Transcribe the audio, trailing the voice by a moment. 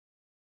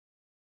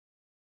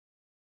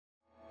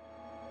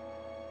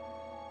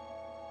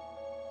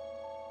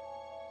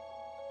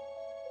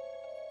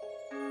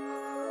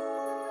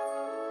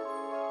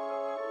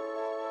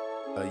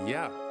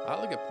Yeah, I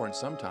look at porn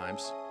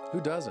sometimes. Who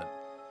doesn't?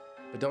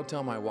 But don't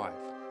tell my wife.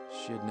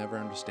 She'd never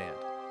understand.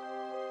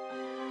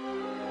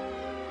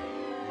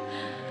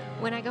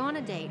 When I go on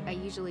a date, I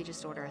usually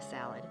just order a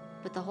salad.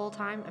 But the whole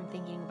time, I'm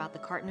thinking about the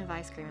carton of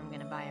ice cream I'm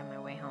going to buy on my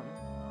way home.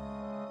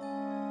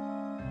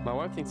 My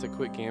wife thinks I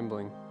quit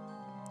gambling.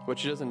 What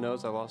she doesn't know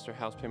is I lost her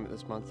house payment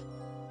this month.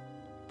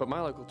 But my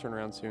luck will turn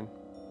around soon.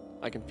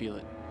 I can feel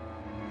it.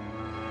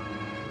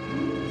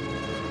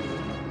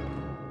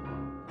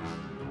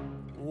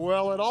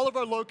 Well, at all of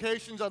our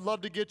locations, I'd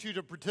love to get you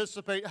to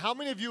participate. How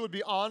many of you would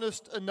be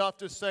honest enough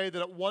to say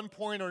that at one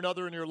point or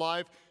another in your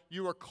life,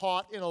 you were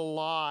caught in a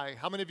lie?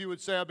 How many of you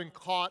would say, I've been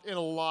caught in a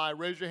lie?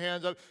 Raise your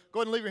hands up. Go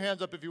ahead and leave your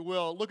hands up if you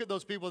will. Look at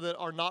those people that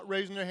are not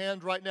raising their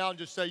hands right now and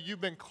just say, you've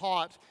been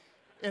caught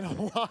in a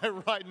lie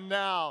right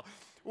now.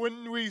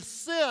 When we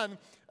sin,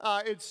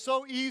 it's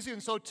so easy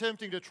and so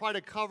tempting to try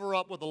to cover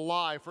up with a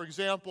lie. For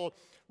example,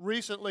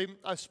 recently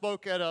I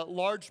spoke at a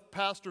large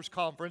pastor's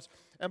conference,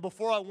 and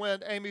before I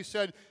went, Amy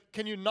said,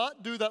 can you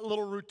not do that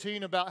little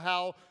routine about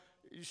how,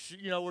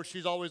 where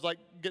she's always like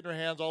getting her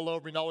hands all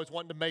over me and always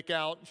wanting to make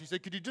out? And she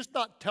said, could you just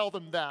not tell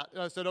them that?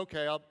 And I said,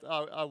 okay,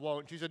 I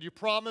won't. She said, you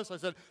promise? I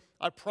said,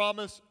 I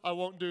promise I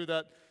won't do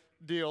that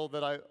deal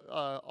that I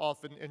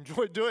often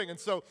enjoy doing. And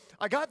so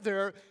I got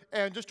there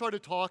and just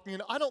started talking,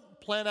 and I don't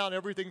plan out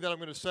everything that I'm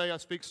going to say. I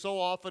speak so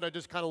often, I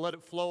just kind of let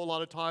it flow a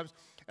lot of times.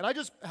 And I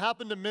just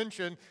happened to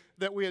mention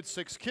that we had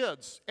 6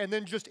 kids. And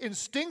then just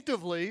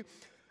instinctively,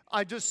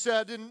 I just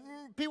said, and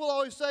people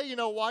always say,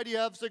 why do you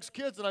have 6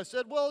 kids? And I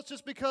said, well, it's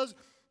just because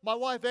my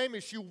wife, Amy,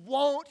 she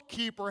won't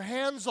keep her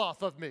hands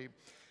off of me.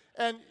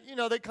 And,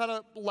 they kind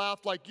of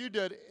laughed like you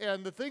did.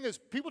 And the thing is,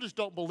 people just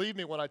don't believe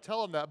me when I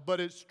tell them that, but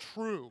it's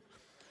true.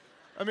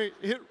 I mean,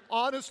 it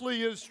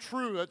honestly is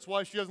true. That's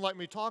why she doesn't like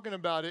me talking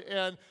about it.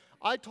 And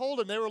I told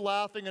them, they were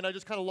laughing, and I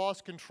just kind of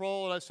lost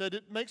control. And I said,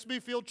 it makes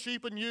me feel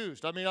cheap and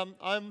used. I mean,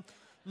 I'm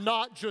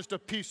not just a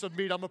piece of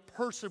meat. I'm a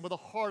person with a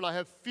heart. I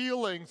have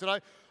feelings. And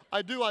I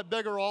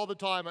beg her all the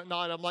time at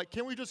night. I'm like,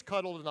 can we just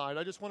cuddle tonight?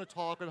 I just want to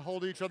talk and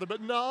hold each other.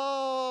 But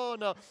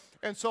no.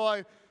 And so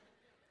I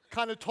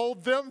kind of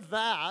told them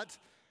that.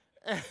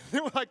 And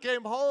then when I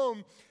came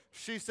home,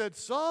 she said,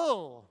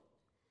 so,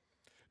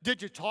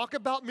 did you talk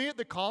about me at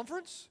the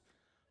conference?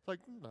 Like,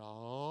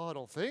 no, I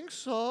don't think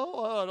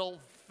so. I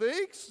don't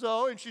think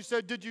so. And she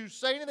said, did you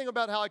say anything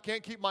about how I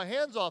can't keep my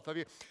hands off of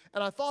you?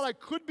 And I thought I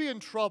could be in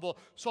trouble,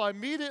 so I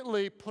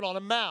immediately put on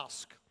a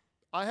mask.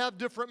 I have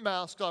different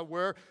masks I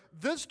wear.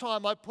 This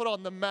time I put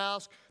on the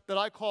mask that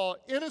I call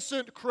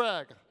Innocent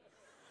Craig.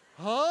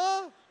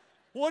 Huh?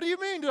 What do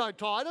you mean did I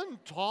talk? I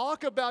didn't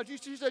talk about you.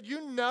 She said,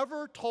 you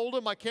never told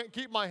him I can't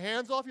keep my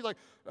hands off you? Like,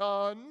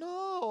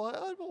 no,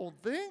 I don't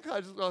think.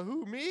 I just,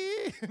 who,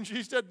 me? And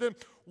she said, then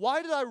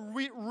why did I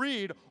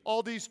read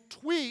all these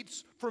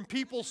tweets from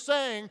people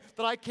saying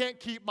that I can't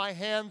keep my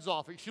hands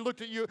off it? She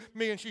looked at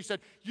me and she said,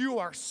 you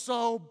are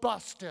so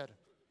busted.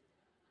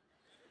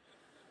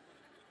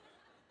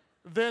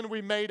 Then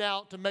we made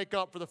out to make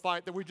up for the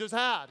fight that we just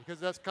had, because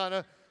that's kind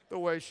of the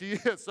way she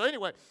is. So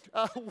anyway,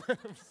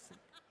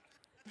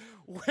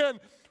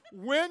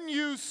 when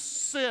you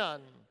sin,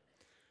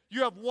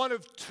 you have one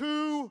of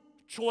 2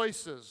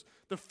 choices.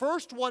 The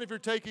first one, if you're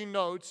taking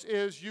notes,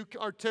 is you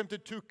are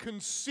tempted to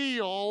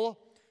conceal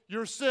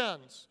your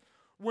sins.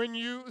 When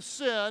you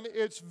sin,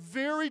 it's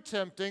very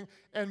tempting,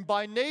 and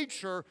by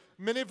nature,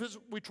 many of us,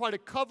 we try to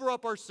cover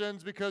up our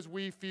sins because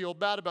we feel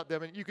bad about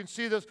them. And you can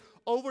see this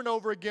over and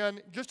over again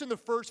just in the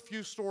first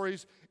few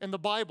stories in the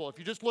Bible. If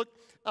you just look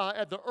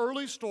at the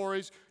early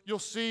stories, you'll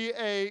see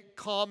a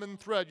common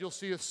thread. You'll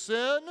see a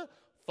sin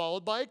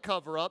followed by a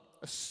cover-up,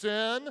 a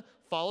sin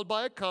followed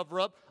by a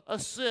cover-up, a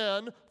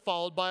sin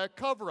followed by a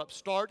cover-up.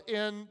 Start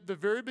in the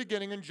very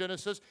beginning in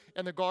Genesis,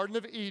 in the Garden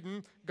of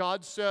Eden.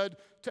 God said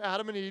to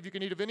Adam and Eve, you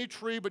can eat of any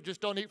tree, but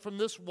just don't eat from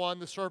this one.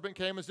 The serpent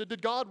came and said,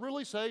 did God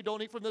really say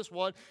don't eat from this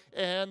one?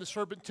 And the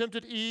serpent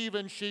tempted Eve,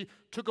 and she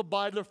took a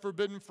bite of the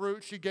forbidden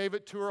fruit. She gave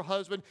it to her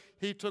husband.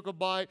 He took a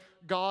bite.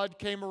 God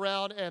came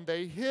around, and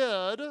they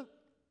hid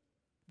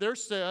their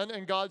sin.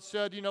 And God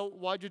said,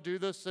 why'd you do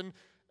this? And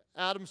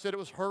Adam said it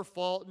was her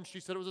fault, and she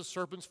said it was the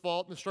serpent's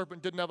fault, and the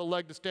serpent didn't have a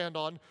leg to stand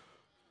on.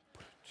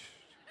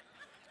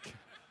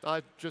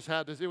 I just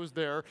had to, it was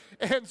there,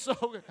 and so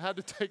I had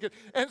to take it.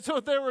 And so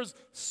there was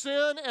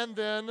sin and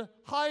then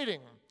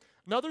hiding.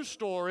 Another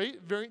story,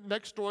 very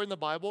next story in the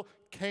Bible,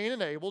 Cain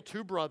and Abel,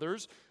 2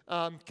 brothers.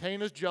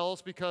 Cain is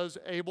jealous because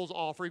Abel's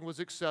offering was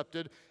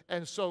accepted,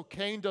 and so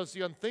Cain does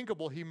the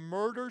unthinkable. He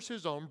murders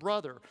his own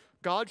brother.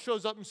 God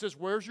shows up and says,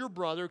 where's your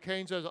brother?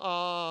 Cain says,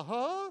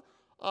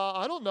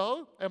 I don't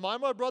know. Am I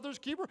my brother's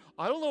keeper?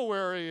 I don't know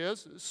where he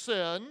is.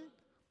 Sin,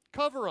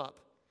 cover up.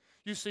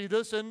 You see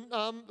this in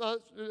a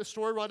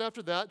story right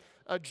after that.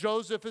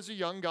 Joseph, as a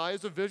young guy,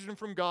 has a vision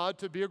from God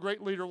to be a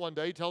great leader one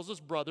day. He tells his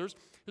brothers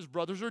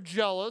are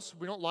jealous.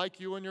 We don't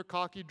like you and your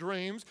cocky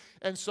dreams.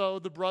 And so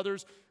the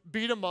brothers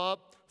beat him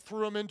up,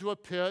 threw him into a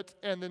pit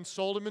and then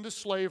sold him into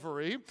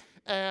slavery.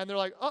 And they're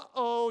like,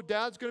 uh-oh,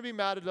 Dad's going to be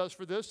mad at us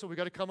for this, so we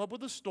got to come up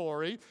with a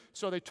story.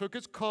 So they took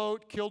his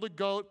coat, killed a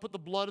goat, put the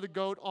blood of the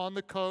goat on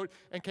the coat,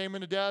 and came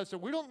into Dad and said,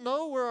 we don't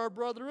know where our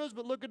brother is,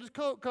 but look at his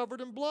coat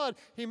covered in blood.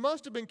 He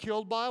must have been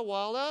killed by a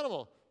wild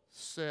animal.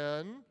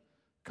 Sin,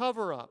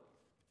 cover up.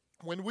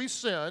 When we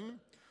sin,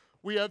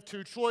 we have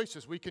two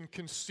choices. We can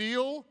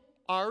conceal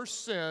our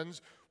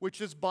sins, which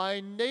is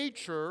by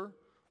nature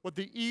what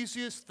the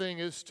easiest thing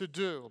is to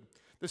do.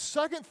 The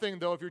second thing,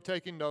 though, if you're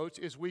taking notes,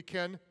 is we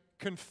can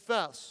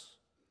confess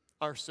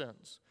our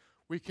sins.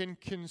 We can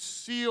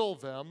conceal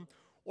them,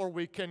 or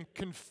we can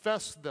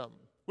confess them.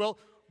 Well,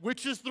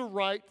 which is the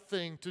right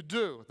thing to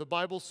do? The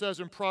Bible says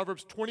in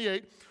Proverbs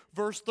 28,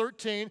 verse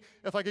 13,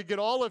 if I could get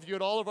all of you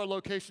at all of our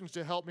locations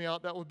to help me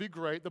out, that would be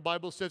great. The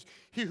Bible says,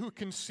 he who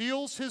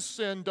conceals his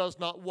sin does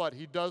not what?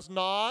 He does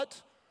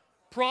not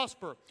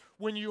prosper.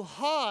 When you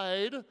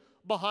hide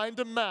behind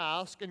a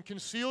mask and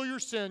conceal your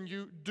sin,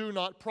 you do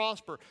not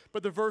prosper.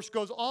 But the verse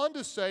goes on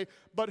to say,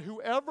 but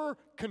whoever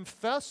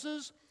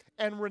confesses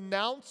and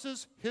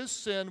renounces his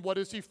sin, what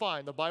does he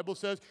find? The Bible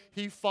says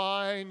he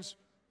finds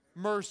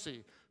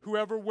mercy.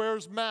 Whoever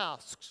wears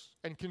masks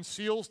and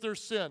conceals their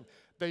sin,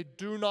 they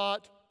do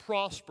not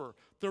prosper.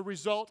 The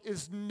result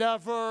is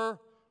never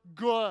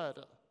good.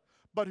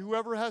 But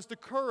whoever has the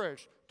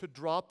courage to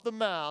drop the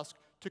mask,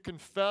 to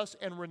confess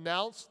and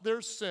renounce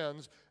their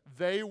sins,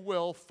 they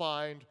will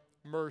find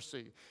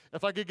mercy.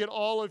 If I could get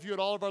all of you at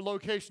all of our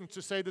locations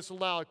to say this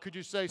aloud, could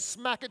you say,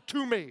 smack it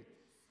to me?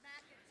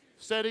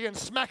 Say it again,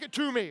 smack it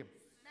to me.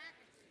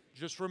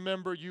 Just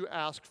remember you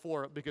asked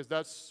for it, because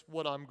that's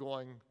what I'm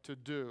going to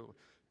do.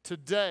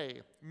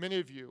 Today, many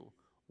of you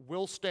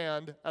will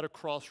stand at a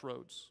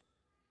crossroads.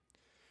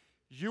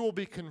 You will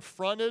be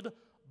confronted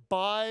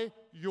by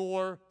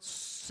your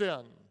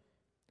sin,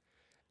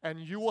 and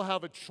you will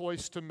have a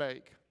choice to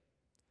make.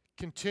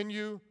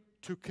 Continue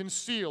to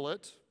conceal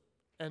it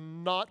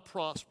and not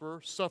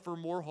prosper, suffer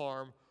more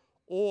harm,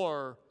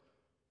 or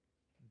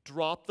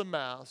drop the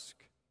mask,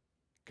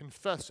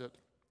 confess it,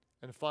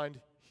 and find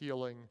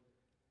healing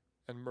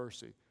and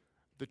mercy.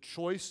 The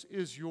choice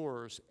is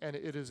yours, and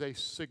it is a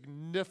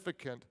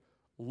significant,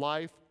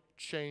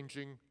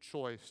 life-changing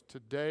choice.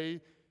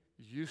 Today,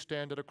 you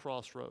stand at a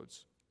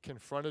crossroads,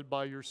 confronted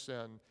by your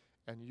sin,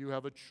 and you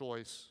have a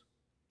choice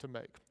to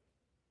make.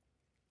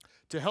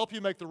 To help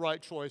you make the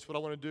right choice, what I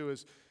want to do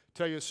is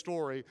tell you a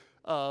story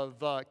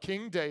of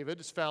King David.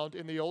 It's found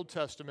in the Old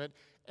Testament.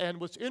 And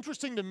what's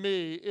interesting to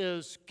me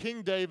is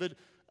King David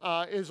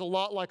is a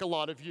lot like a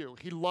lot of you.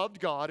 He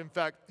loved God. In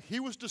fact, he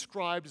was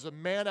described as a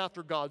man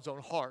after God's own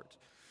heart.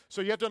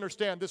 So you have to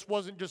understand, this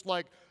wasn't just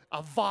like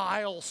a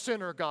vile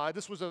sinner guy.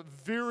 This was a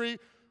very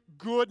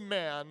good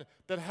man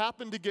that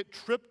happened to get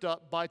tripped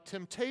up by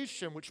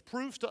temptation, which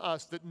proves to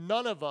us that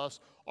none of us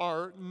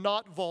are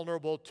not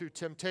vulnerable to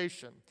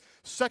temptation.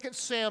 2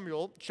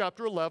 Samuel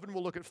chapter 11,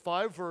 we'll look at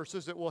 5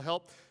 verses that will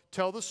help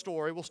tell the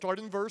story. We'll start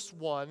in verse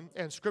 1,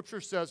 and Scripture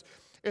says,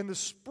 in the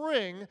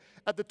spring,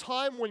 at the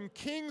time when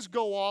kings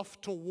go off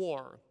to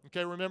war.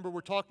 Okay, remember,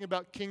 we're talking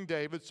about King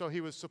David, so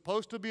he was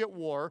supposed to be at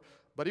war,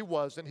 but he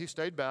wasn't. He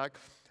stayed back.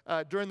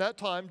 During that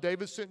time,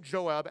 David sent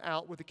Joab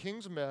out with the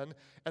king's men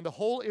and the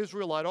whole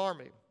Israelite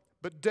army.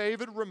 But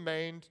David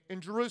remained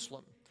in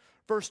Jerusalem.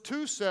 Verse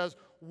 2 says,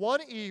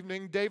 one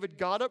evening David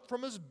got up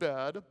from his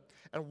bed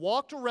and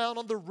walked around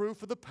on the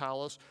roof of the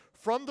palace.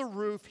 From the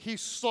roof he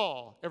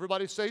saw,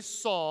 everybody say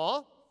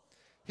saw.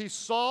 He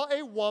saw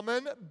a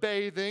woman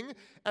bathing,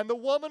 and the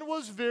woman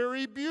was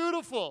very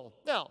beautiful.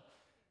 Now,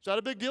 is that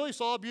a big deal? He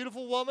saw a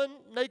beautiful woman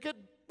naked?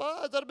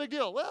 Is that a big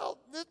deal? Well,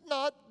 it's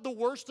not the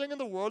worst thing in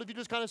the world if you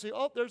just kind of say,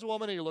 oh, there's a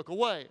woman, and you look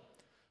away.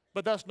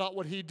 But that's not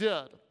what he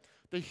did.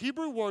 The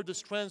Hebrew word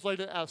that's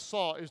translated as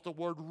saw is the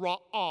word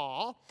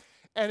ra'ah,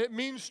 and it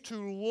means to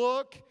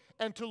look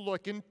and to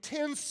look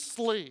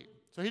intensely.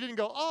 So he didn't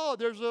go, oh,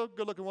 there's a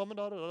good-looking woman,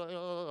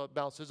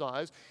 bounce his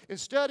eyes.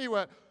 Instead, he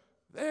went,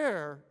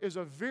 there is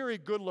a very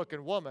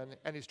good-looking woman,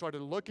 and he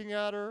started looking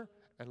at her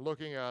and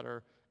looking at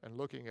her and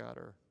looking at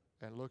her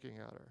and looking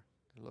at her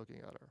and looking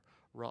at her.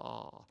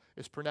 Ra'ah.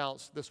 It's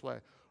pronounced this way.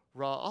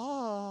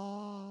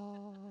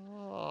 Ra'ah.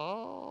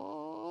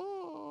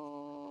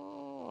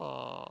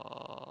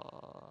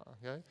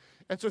 Okay?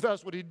 And so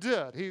that's what he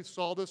did. He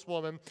saw this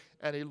woman,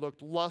 and he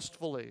looked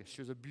lustfully.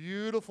 She was a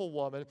beautiful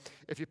woman.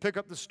 If you pick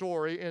up the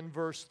story in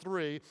verse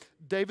 3,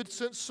 David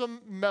sent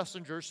some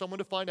messengers, someone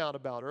to find out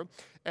about her,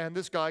 and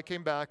this guy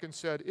came back and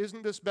said,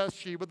 isn't this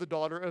Bathsheba, the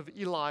daughter of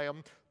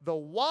Eliam, the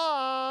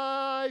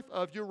wife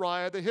of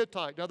Uriah the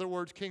Hittite? In other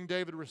words, King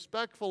David,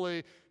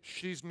 respectfully,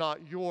 she's not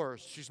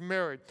yours. She's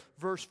married.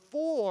 Verse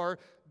 4,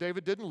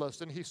 David didn't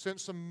listen. He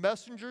sent some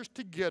messengers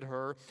to get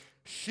her.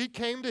 She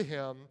came to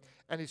him,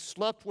 and he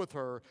slept with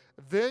her.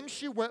 Then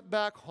she went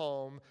back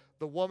home.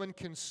 The woman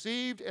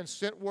conceived and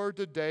sent word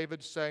to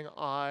David saying,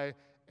 I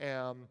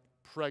am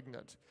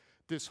pregnant.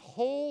 This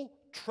whole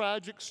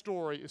tragic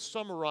story is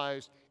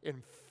summarized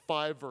in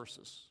 5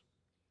 verses.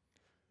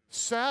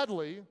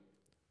 Sadly,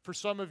 for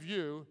some of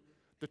you,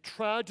 The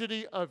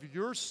tragedy of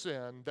your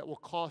sin that will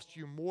cost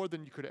you more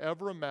than you could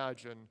ever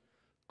imagine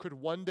could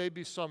one day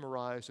be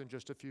summarized in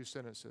just a few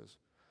sentences.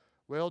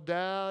 Well,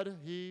 Dad,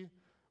 he.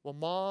 Well,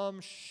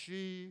 Mom,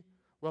 she.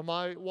 Well,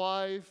 my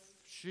wife,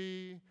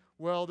 she.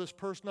 Well, this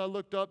person I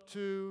looked up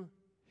to,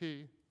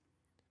 he.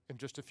 In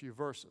just a few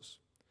verses.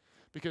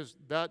 Because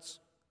that's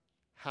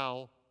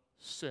how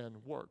sin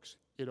works.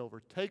 It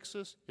overtakes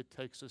us, it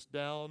takes us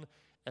down,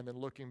 and then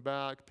looking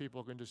back,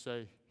 people are going to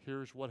say,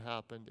 here's what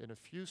happened in a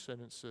few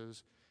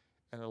sentences,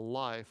 and a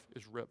life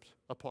is ripped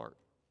apart.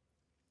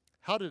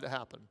 How did it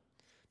happen?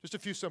 Just a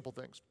few simple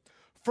things.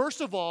 First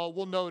of all,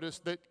 we'll notice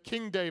that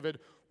King David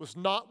was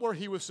not where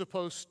he was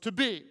supposed to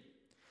be.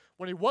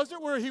 When he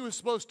wasn't where he was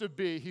supposed to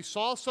be, he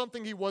saw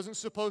something he wasn't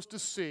supposed to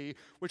see,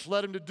 which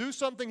led him to do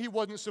something he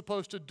wasn't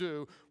supposed to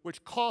do,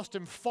 which cost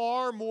him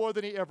far more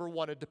than he ever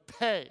wanted to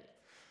pay.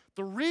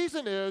 The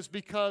reason is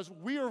because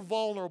we are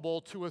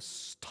vulnerable to a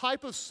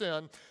type of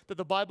sin that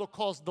the Bible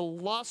calls the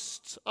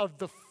lusts of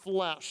the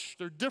flesh.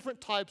 There are different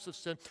types of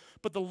sin,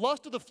 but the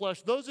lust of the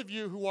flesh, those of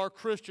you who are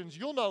Christians,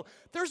 you'll know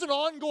there's an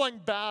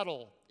ongoing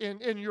battle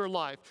in your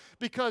life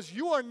because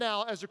you are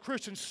now, as a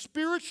Christian,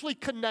 spiritually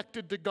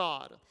connected to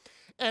God.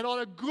 And on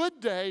a good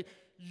day,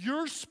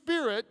 your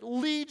spirit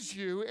leads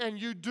you and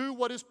you do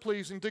what is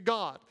pleasing to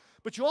God.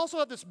 But you also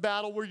have this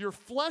battle where your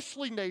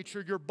fleshly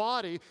nature, your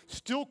body,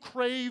 still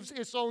craves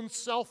its own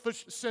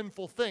selfish,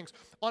 sinful things.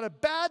 On a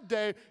bad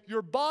day,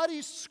 your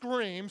body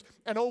screams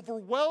and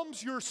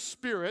overwhelms your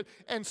spirit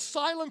and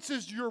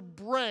silences your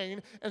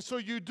brain, and so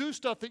you do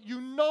stuff that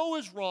you know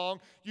is wrong,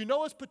 you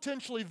know is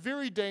potentially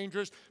very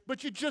dangerous,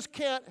 but you just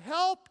can't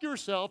help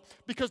yourself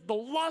because the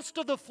lust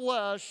of the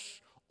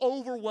flesh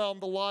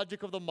overwhelm the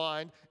logic of the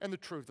mind and the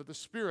truth of the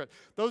spirit.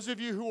 Those of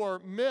you who are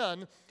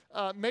men,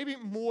 maybe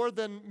more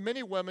than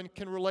many women,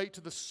 can relate to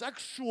the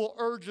sexual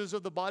urges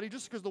of the body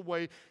just because of the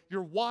way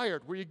you're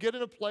wired, where you get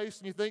in a place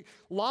and you think,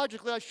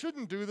 logically, I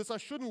shouldn't do this, I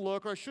shouldn't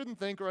look, or I shouldn't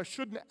think, or I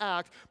shouldn't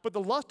act, but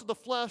the lust of the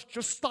flesh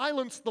just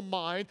silence the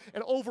mind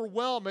and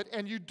overwhelm it,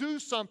 and you do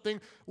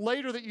something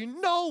later that you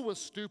know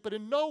was stupid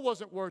and know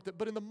wasn't worth it,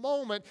 but in the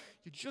moment,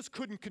 you just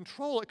couldn't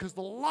control it because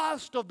the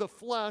lust of the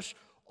flesh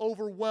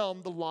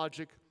overwhelmed the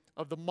logic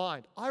of the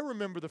mind. I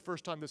remember the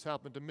first time this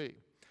happened to me.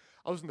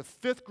 I was in the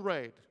 5th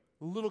grade,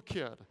 little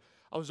kid.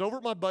 I was over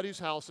at my buddy's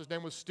house. His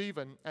name was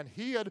Stephen, and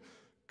he had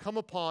come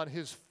upon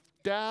his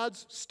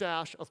dad's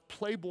stash of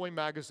Playboy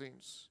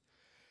magazines.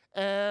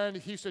 And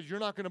he said, "You're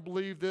not going to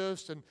believe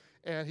this,"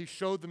 and he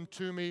showed them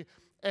to me.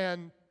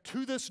 And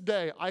to this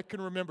day, I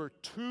can remember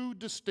 2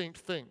 distinct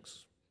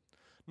things.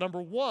 Number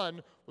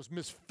 1 was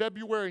Miss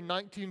February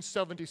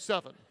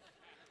 1977.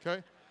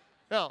 Okay?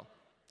 Now,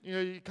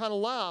 you kind of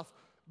laugh,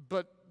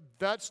 but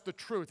that's the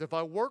truth. If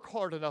I work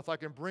hard enough, I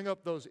can bring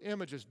up those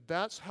images.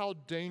 That's how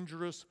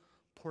dangerous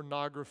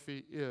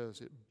pornography is.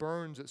 It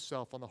burns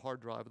itself on the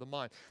hard drive of the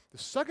mind. The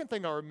second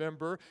thing I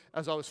remember,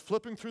 as I was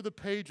flipping through the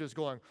pages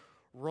going,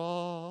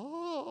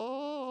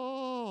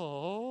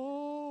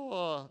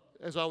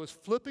 as I was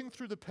flipping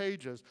through the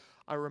pages,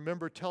 I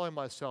remember telling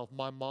myself,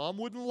 my mom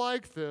wouldn't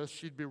like this.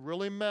 She'd be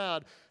really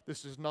mad.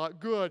 This is not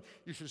good.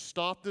 You should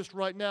stop this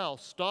right now.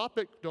 Stop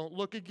it. Don't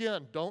look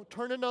again. Don't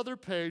turn another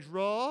page.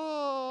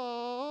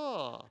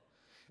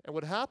 And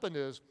what happened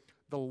is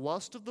the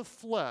lust of the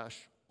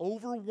flesh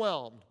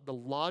overwhelmed the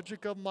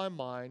logic of my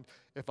mind.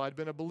 If I'd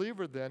been a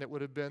believer then, it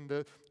would have been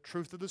the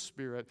truth of the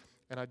Spirit,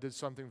 and I did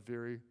something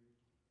very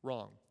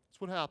wrong. That's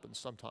what happens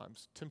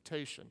sometimes,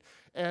 temptation.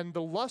 And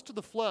the lust of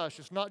the flesh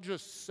is not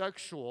just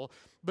sexual,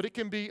 but it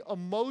can be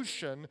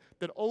emotion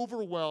that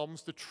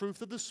overwhelms the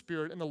truth of the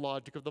Spirit and the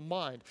logic of the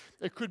mind.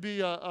 It could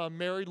be a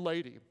married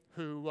lady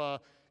who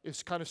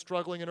is kind of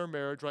struggling in her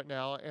marriage right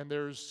now, and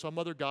there's some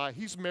other guy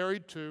he's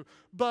married to,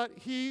 but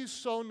he's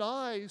so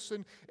nice,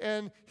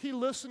 and he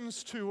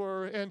listens to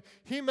her, and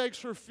he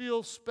makes her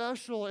feel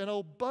special, and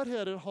old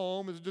butthead at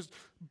home is just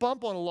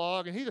bump on a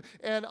log,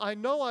 and I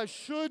know I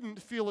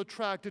shouldn't feel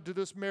attracted to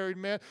this married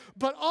man,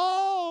 but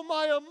oh,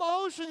 my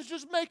emotions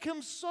just make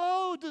him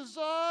so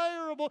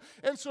desirable,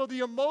 and so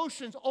the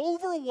emotions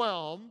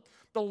overwhelm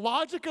the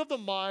logic of the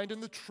mind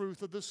and the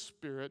truth of the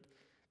Spirit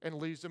and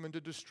leads them into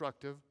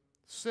destructive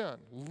sin,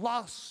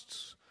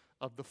 lusts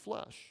of the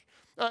flesh.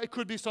 It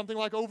could be something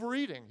like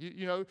overeating.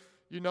 You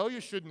know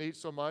you shouldn't eat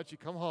so much. You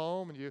come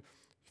home and you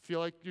feel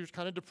like you're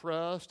kind of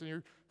depressed and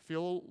you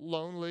feel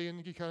lonely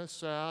and you're kind of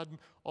sad. And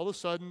all of a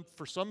sudden,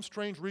 for some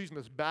strange reason,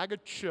 this bag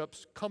of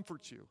chips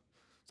comforts you.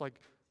 It's like,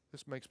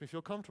 this makes me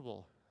feel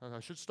comfortable. And I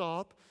should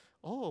stop.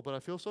 Oh, but I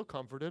feel so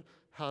comforted.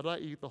 How do I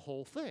eat the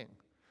whole thing?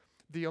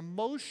 The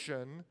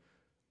emotion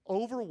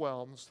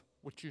overwhelms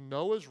what you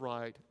know is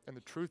right and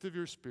the truth of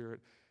your spirit,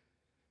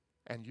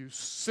 and you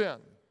sin.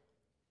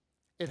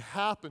 It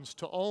happens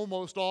to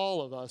almost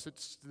all of us.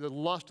 It's the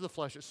lust of the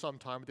flesh at some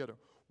time or the other.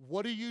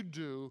 What do you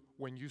do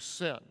when you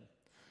sin?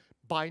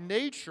 By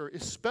nature,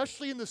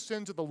 especially in the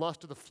sins of the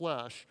lust of the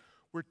flesh,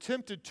 we're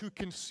tempted to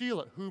conceal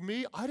it. Who,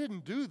 me? I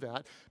didn't do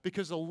that,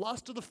 because the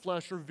lust of the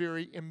flesh are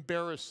very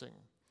embarrassing.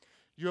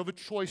 You have a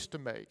choice to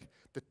make.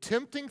 The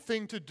tempting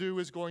thing to do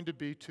is going to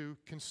be to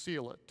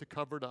conceal it, to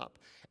cover it up.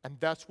 And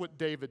that's what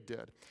David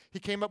did. He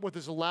came up with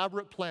this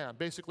elaborate plan.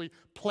 Basically,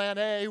 plan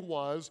A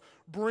was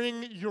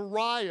bring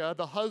Uriah,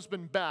 the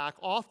husband, back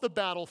off the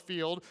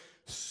battlefield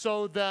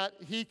so that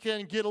he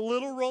can get a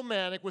little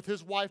romantic with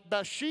his wife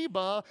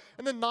Bathsheba,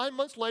 and then 9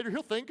 months later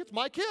he'll think it's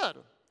my kid.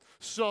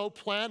 So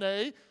plan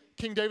A,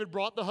 King David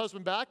brought the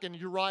husband back, and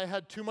Uriah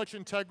had too much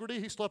integrity.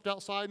 He slept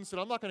outside and said,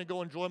 I'm not going to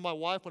go enjoy my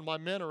wife when my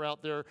men are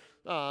out there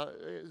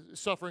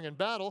suffering in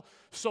battle.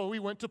 So he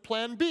went to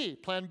plan B.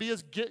 Plan B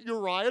is get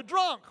Uriah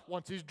drunk.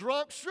 Once he's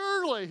drunk,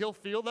 surely he'll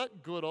feel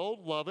that good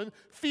old loving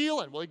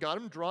feeling. Well, he got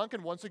him drunk,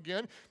 and once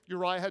again,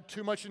 Uriah had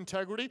too much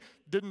integrity,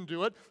 didn't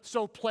do it.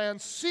 So plan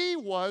C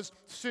was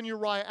send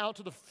Uriah out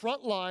to the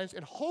front lines,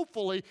 and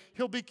hopefully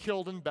he'll be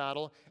killed in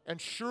battle.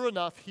 And sure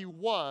enough, he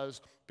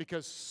was,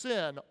 because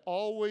sin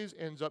always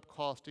ends up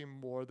costing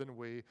more than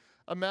we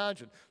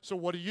imagine. So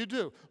what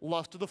do?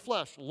 Lust of the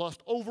flesh.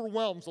 Lust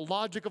overwhelms the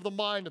logic of the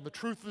mind and the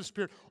truth of the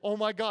spirit. Oh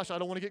my gosh, I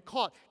don't want to get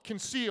caught.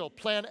 Conceal.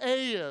 Plan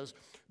A is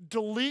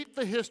delete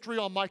the history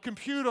on my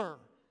computer.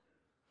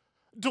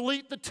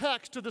 Delete the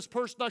text to this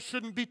person I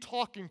shouldn't be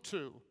talking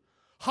to.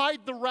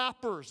 Hide the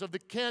wrappers of the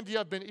candy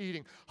I've been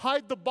eating.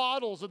 Hide the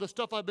bottles of the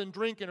stuff I've been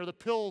drinking or the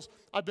pills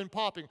I've been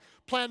popping.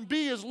 Plan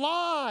B is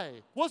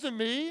lie. Wasn't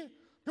me.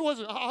 It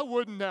wasn't, I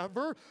would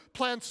never.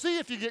 Plan C,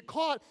 if you get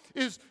caught,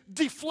 is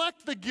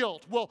deflect the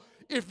guilt. Well,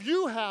 if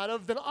you had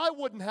of, then I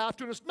wouldn't have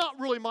to, and it's not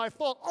really my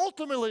fault.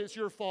 Ultimately, it's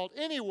your fault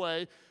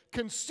anyway.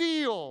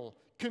 Conceal,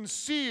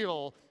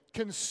 conceal,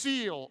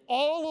 conceal,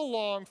 all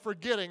along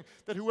forgetting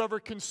that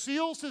whoever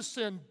conceals his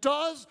sin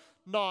does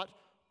not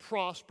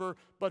prosper,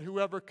 but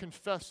whoever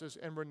confesses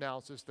and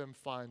renounces them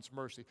finds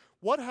mercy.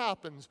 What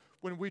happens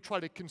when we try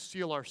to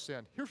conceal our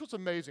sin? Here's what's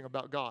amazing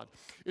about God,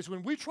 is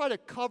when we try to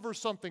cover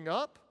something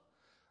up,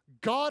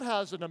 God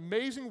has an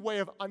amazing way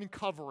of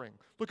uncovering.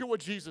 Look at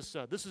what Jesus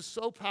said. This is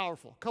so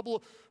powerful. A couple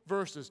of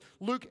verses.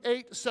 Luke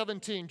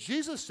 8:17.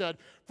 Jesus said,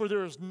 "For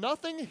there is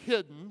nothing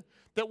hidden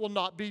that will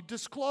not be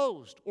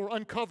disclosed or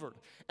uncovered,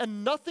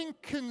 and nothing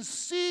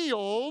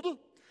concealed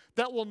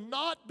that will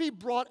not be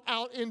brought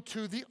out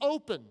into the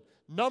open."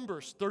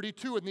 Numbers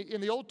 32 in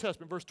the Old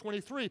Testament, verse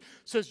 23,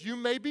 says, "You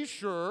may be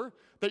sure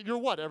that your"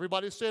 what?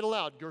 Everybody say it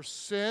aloud. "Your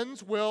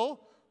sins will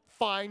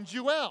find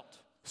you out."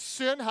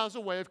 Sin has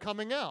a way of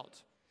coming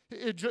out.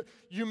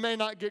 You may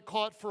not get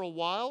caught for a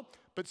while,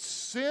 but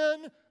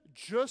sin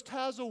just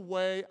has a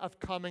way of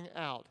coming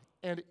out.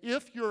 And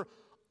if you're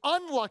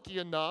unlucky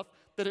enough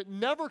that it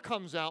never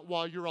comes out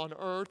while you're on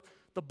earth,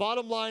 the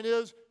bottom line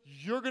is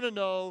you're going to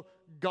know,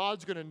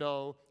 God's going to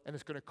know, and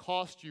it's going to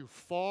cost you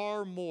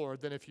far more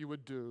than if you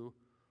would do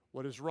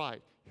what is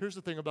right. Here's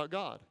the thing about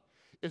God,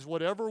 is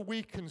whatever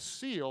we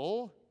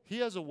conceal, He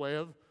has a way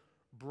of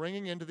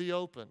bringing into the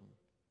open.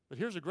 But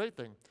here's a great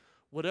thing.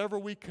 Whatever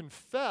we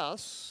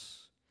confess,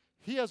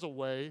 He has a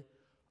way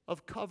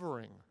of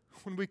covering.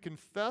 When we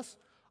confess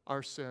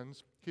our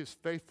sins, He is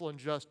faithful and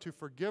just to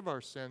forgive our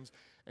sins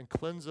and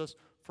cleanse us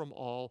from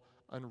all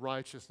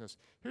unrighteousness.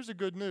 Here's the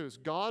good news.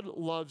 God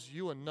loves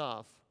you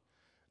enough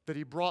that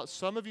He brought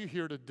some of you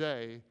here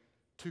today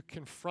to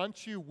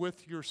confront you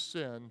with your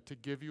sin, to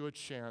give you a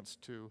chance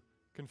to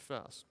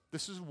confess.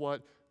 This is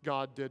what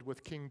God did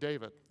with King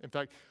David. In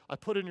fact, I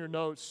put in your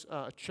notes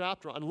a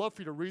chapter. I'd love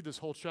for you to read this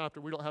whole chapter.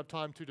 We don't have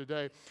time to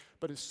today.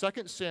 But it's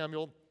 2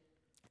 Samuel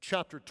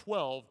chapter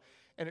 12,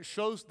 and it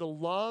shows the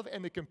love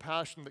and the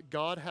compassion that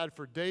God had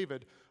for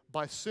David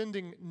by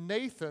sending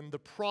Nathan the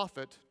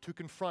prophet to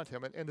confront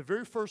him. And the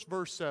very first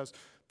verse says,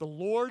 "The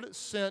Lord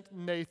sent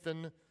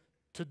Nathan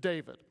to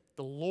David."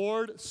 The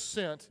Lord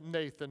sent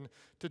Nathan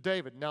to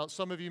David. Now,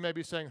 some of you may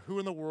be saying, who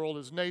in the world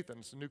is Nathan?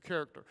 It's a new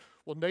character.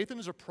 Well, Nathan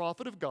is a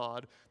prophet of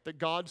God that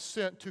God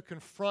sent to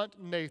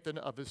confront Nathan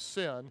of his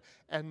sin.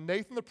 And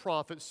Nathan the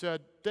prophet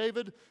said,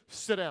 "David,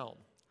 sit down.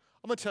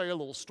 I'm going to tell you a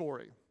little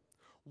story.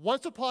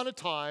 Once upon a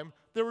time,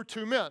 there were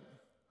two men.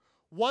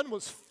 One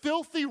was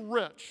filthy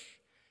rich.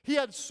 He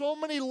had so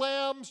many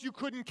lambs, you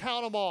couldn't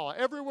count them all.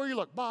 Everywhere you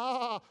look,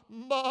 bah,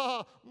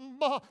 bah,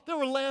 bah. There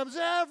were lambs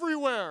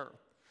everywhere.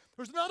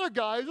 There's another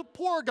guy, he's a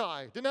poor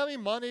guy. Didn't have any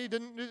money,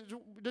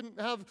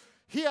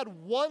 he had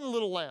one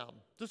little lamb,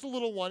 just a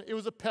little one. It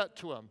was a pet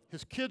to him.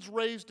 His kids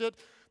raised it.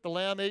 The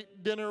lamb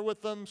ate dinner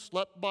with them,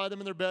 slept by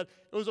them in their bed.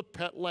 It was a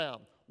pet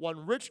lamb.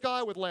 One rich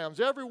guy with lambs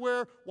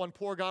everywhere, one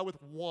poor guy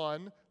with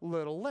one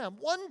little lamb.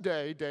 One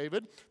day,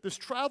 David, this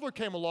traveler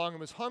came along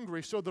and was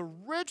hungry, so the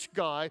rich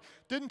guy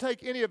didn't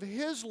take any of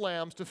his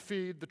lambs to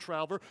feed the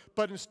traveler,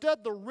 but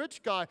instead the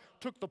rich guy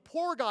took the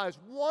poor guy's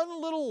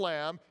one little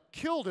lamb,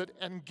 killed it,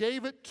 and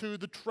gave it to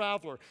the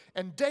traveler.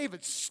 And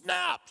David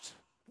snapped.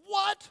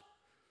 What?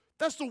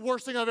 That's the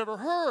worst thing I've ever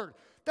heard.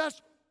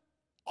 That's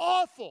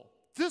awful.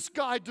 This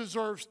guy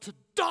deserves to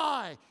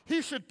die.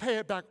 He should pay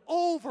it back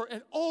over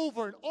and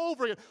over and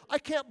over again. I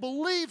can't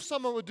believe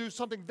someone would do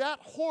something that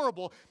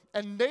horrible.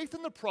 And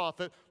Nathan the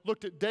prophet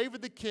looked at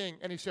David the king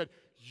and he said,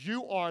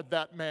 "You are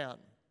that man.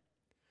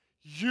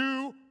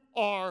 You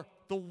are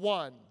the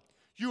one.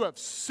 You have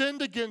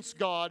sinned against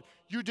God.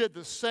 You did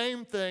the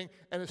same thing,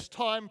 and it's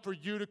time for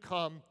you to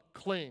come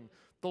clean.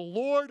 The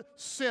Lord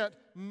sent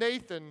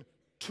Nathan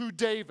to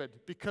David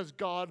because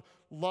God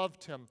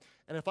loved him.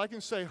 And if I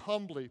can say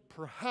humbly,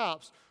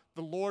 perhaps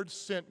the Lord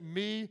sent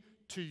me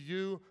to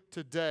you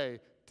today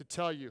to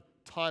tell you,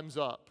 time's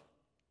up.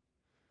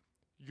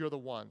 You're the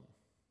one.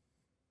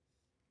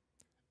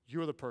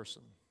 You're the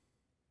person.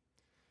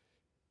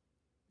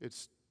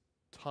 It's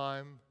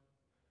time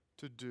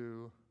to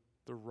do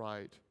the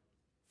right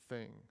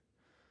thing.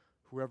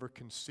 Whoever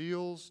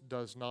conceals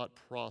does not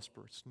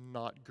prosper. It's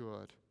not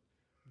good.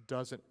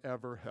 Doesn't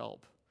ever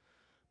help.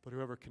 But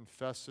whoever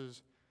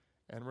confesses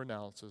and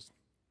renounces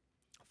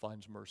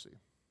finds mercy.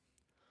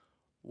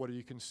 What are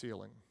you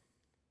concealing?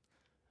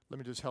 Let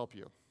me just help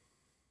you.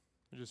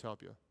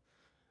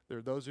 There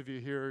are those of you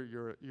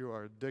here, you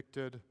are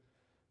addicted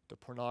to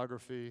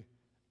pornography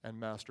and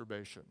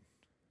masturbation.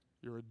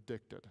 You're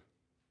addicted.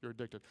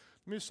 Let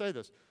me say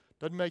this.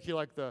 Doesn't make you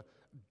like the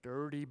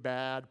dirty,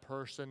 bad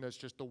person that's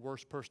just the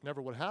worst person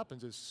ever. What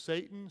happens is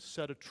Satan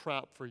set a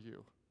trap for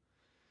you.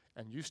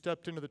 And you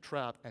stepped into the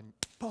trap and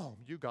boom,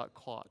 you got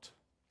caught.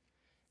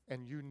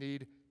 And you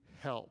need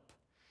help.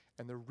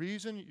 And the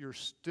reason you're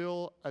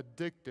still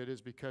addicted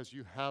is because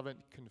you haven't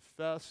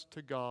confessed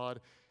to God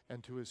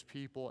and to His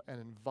people and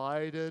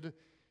invited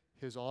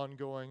His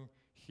ongoing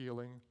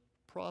healing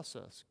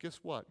process. Guess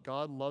what?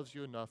 God loves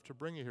you enough to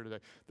bring you here today.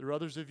 There are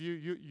others of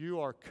you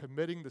are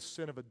committing the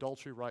sin of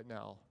adultery right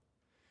now.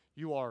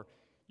 You are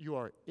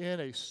in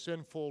a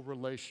sinful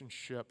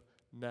relationship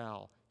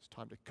now. It's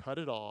time to cut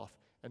it off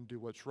and do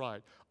what's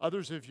right.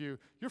 Others of you,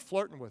 you're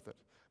flirting with it.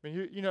 I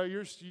mean,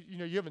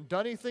 you haven't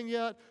done anything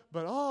yet,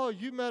 but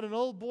you met an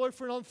old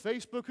boyfriend on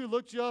Facebook who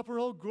looked you up, or an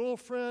old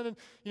girlfriend, and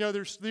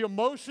there's the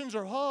emotions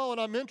are,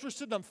 and I'm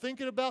interested, and I'm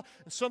thinking about,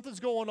 and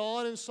something's going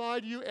on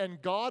inside you, and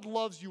God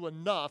loves you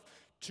enough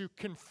to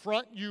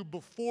confront you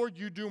before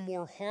you do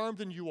more harm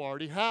than you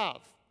already have.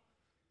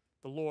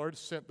 The Lord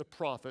sent the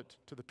prophet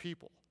to the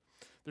people.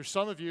 There's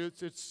some of you,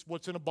 it's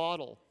what's in a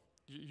bottle.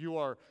 You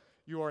are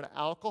an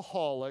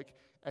alcoholic,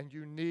 and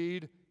you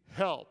need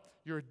help.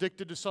 You're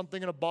addicted to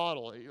something in a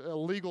bottle, a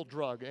legal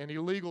drug, an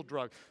illegal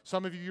drug.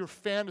 Some of you, you're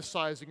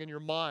fantasizing in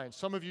your mind.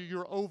 Some of you,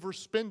 you're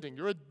overspending.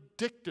 You're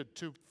addicted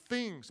to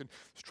things and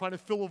trying to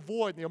fill a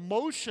void. And the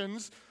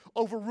emotions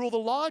overrule the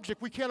logic.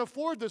 We can't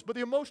afford this, but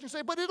the emotions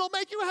say, but it'll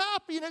make you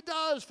happy, and it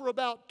does for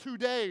about 2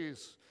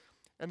 days.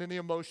 And then the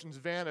emotions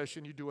vanish,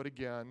 and you do it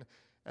again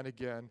and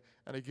again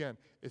and again.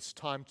 It's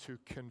time to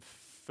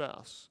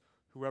confess.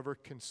 Whoever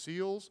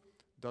conceals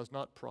does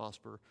not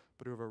prosper,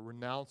 but whoever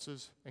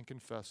renounces and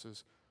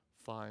confesses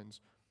finds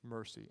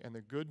mercy. And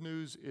the good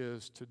news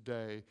is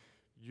today,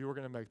 you are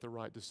going to make the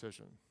right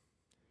decision.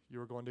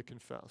 You are going to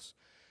confess.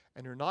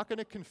 And you're not going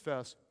to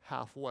confess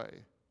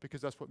halfway,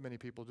 because that's what many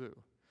people do.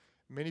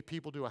 Many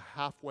people do a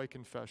halfway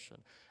confession.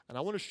 And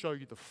I want to show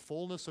you the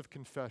fullness of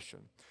confession.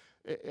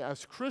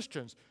 As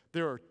Christians,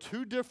 there are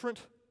 2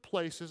 different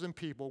places and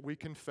people we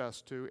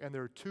confess to, and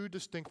there are 2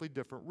 distinctly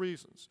different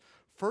reasons.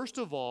 First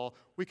of all,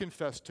 we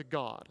confess to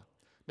God.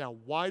 Now,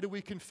 why do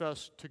we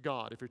confess to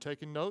God? If you're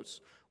taking notes,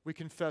 we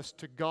confess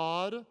to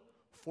God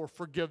for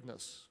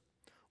forgiveness.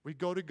 We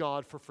go to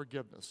God for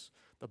forgiveness.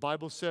 The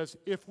Bible says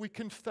if we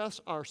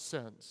confess our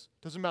sins,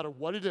 doesn't matter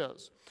what it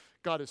is,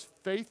 God is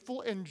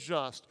faithful and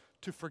just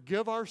to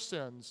forgive our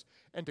sins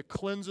and to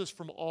cleanse us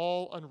from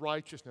all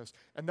unrighteousness.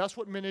 And that's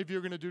what many of you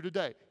are going to do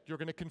today. You're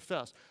going to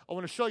confess. I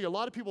want to show you, a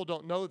lot of people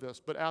don't know this,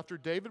 but after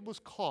David was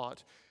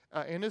caught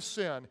in his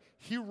sin,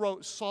 he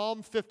wrote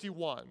Psalm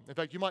 51. In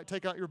fact, you might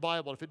take out your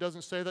Bible. If it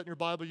doesn't say that in your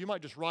Bible, you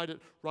might just write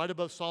it right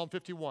above Psalm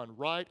 51.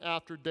 Right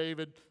after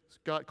David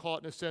got caught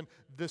in his sin,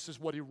 this is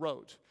what he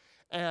wrote.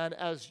 And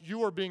as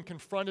you are being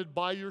confronted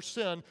by your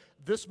sin,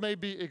 this may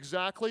be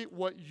exactly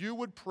what you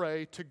would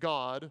pray to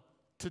God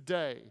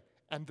today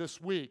and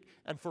this week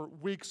and for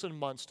weeks and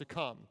months to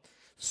come.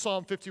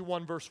 Psalm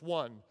 51, verse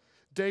 1.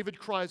 David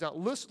cries out,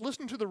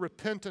 listen to the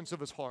repentance of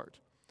his heart.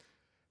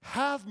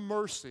 Have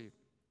mercy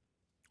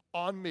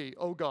on me,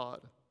 O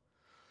God,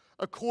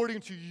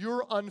 according to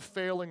your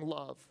unfailing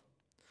love.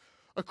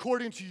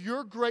 According to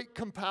your great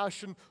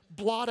compassion,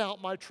 blot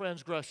out my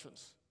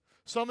transgressions.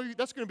 Some of you,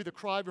 that's going to be the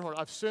cry of your heart.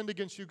 I've sinned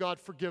against you, God,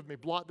 forgive me.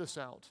 Blot this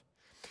out.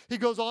 He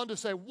goes on to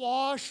say,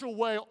 wash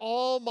away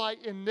all my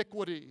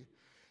iniquity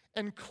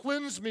and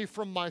cleanse me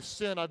from my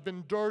sin. I've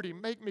been dirty.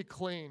 Make me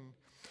clean.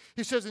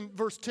 He says in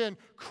verse 10,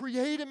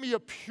 create in me a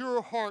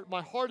pure heart.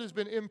 My heart has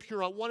been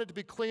impure. I want it to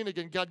be clean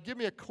again. God, give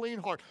me a clean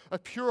heart, a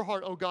pure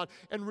heart, oh God,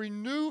 and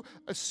renew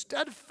a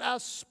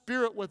steadfast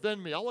spirit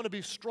within me. I want to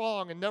be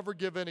strong and never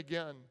give in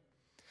again.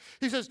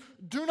 He says,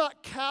 do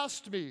not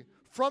cast me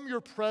from your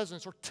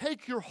presence or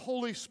take your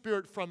Holy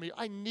Spirit from me.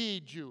 I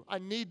need you. I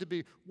need to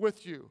be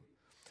with you.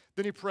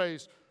 Then he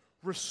prays,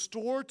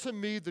 restore to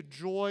me the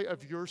joy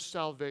of your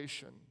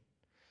salvation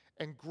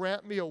and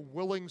grant me a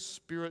willing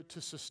spirit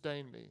to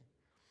sustain me.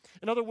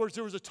 In other words,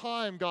 there was a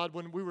time, God,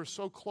 when we were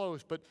so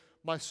close, but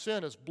my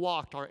sin has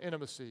blocked our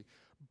intimacy.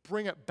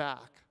 Bring it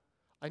back.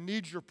 I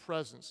need your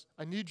presence.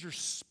 I need your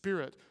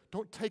spirit.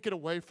 Don't take it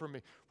away from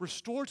me.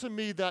 Restore to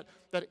me that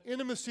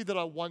intimacy that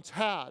I once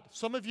had.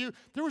 Some of you,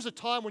 there was a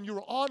time when you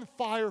were on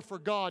fire for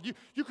God.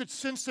 You could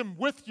sense him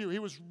with you. He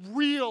was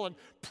real and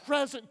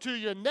present to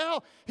you. And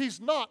now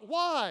he's not.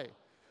 Why?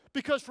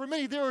 Because for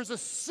many, there is a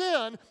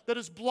sin that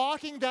is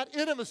blocking that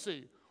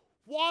intimacy.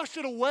 Wash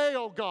it away,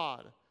 oh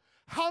God.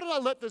 How did I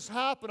let this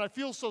happen? I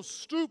feel so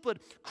stupid.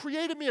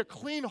 Create in me a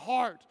clean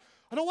heart.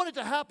 I don't want it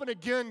to happen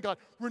again, God.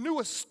 Renew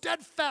a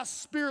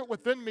steadfast spirit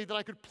within me that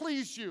I could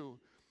please you.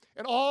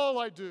 And all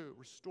I do,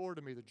 restore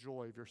to me the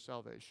joy of your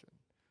salvation.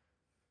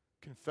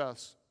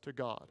 Confess to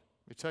God.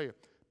 Let me tell you,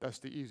 that's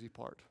the easy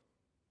part.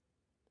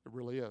 It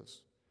really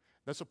is.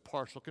 That's a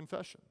partial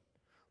confession.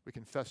 We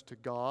confess to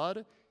God,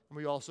 and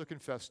we also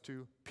confess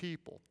to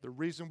people. The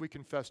reason we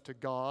confess to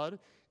God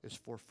is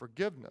for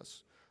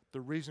forgiveness.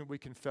 The reason we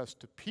confess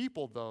to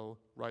people, though,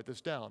 write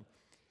this down,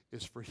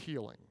 is for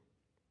healing.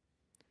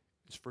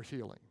 It's for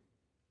healing.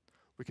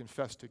 We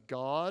confess to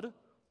God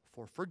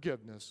for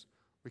forgiveness.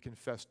 We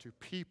confess to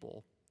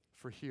people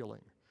for healing.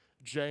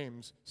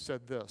 James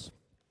said this.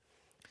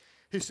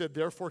 He said,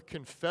 therefore,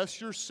 confess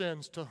your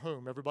sins to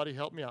whom? Everybody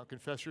help me out.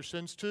 Confess your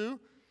sins to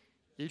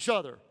each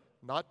other.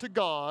 Not to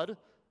God,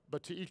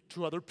 but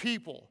to other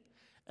people.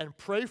 And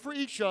pray for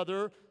each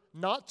other,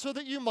 not so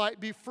that you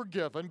might be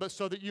forgiven, but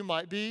so that you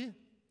might be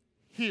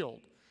healed.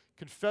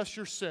 Confess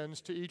your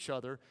sins to each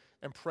other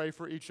and pray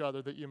for each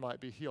other that you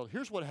might be healed.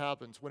 Here's what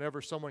happens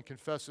whenever someone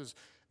confesses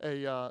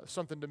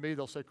something to me.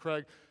 They'll say,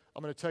 Craig,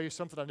 I'm going to tell you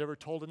something I've never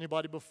told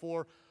anybody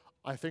before.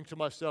 I think to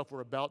myself,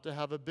 we're about to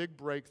have a big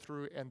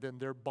breakthrough, and then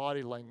their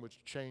body language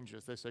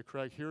changes. They say,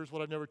 Craig, here's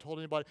what I've never told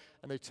anybody.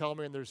 And they tell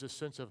me, and there's this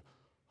sense of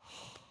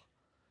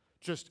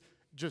just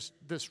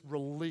this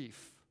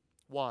relief.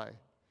 Why?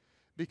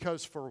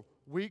 Because for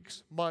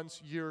weeks,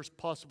 months, years,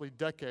 possibly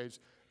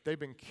decades, they've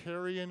been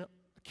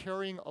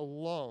carrying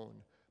alone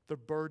the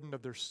burden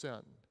of their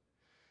sin.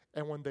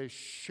 And when they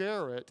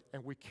share it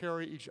and we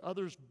carry each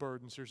other's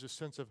burdens, there's a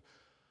sense of,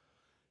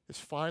 it's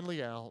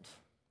finally out.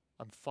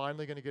 I'm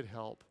finally going to get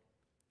help.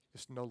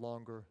 It's no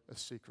longer a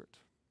secret.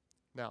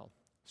 Now,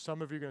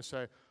 some of you are going to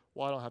say,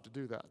 well, I don't have to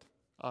do that.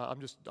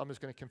 I'm just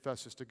going to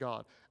confess this to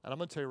God. And I'm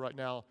going to tell you right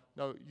now,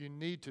 no, you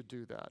need to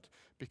do that.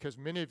 Because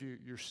many of you,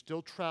 you're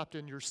still trapped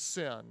in your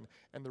sin.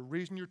 And the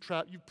reason you're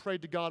trapped, you've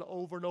prayed to God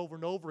over and over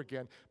and over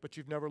again, but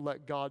you've never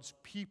let God's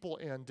people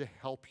in to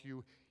help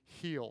you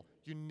heal.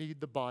 You need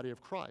the body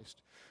of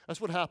Christ.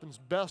 That's what happens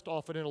best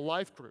often in a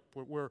life group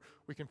where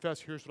we confess,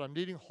 here's what I'm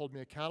needing, hold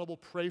me accountable,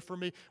 pray for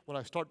me. When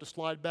I start to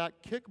slide back,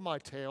 kick my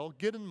tail,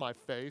 get in my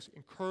face,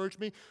 encourage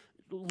me,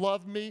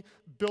 love me,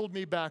 build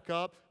me back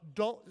up.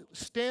 Don't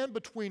stand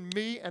between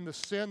me and the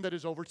sin that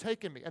is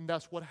overtaken me. And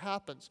that's what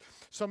happens.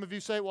 Some of you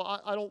say,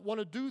 well, I don't want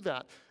to do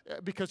that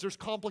because there's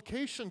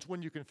complications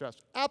when you confess.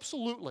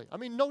 Absolutely. I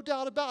mean, no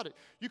doubt about it.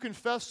 You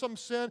confess some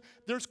sin,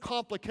 there's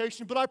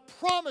complications, but I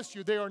promise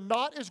you they are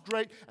not as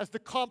great as the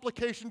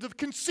complications of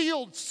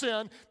concealed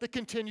sin that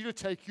continue to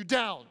take you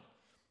down.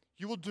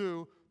 You will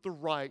do the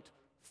right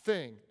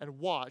thing and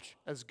watch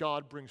as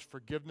God brings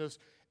forgiveness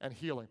and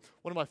healing.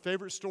 One of my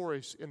favorite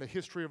stories in the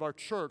history of our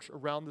church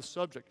around this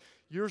subject.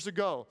 Years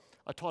ago,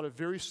 I taught a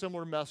very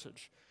similar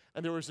message.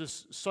 And there was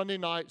this Sunday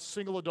night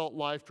single adult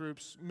life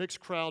groups, mixed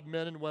crowd,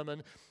 men and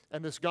women.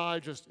 And this guy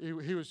he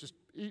was just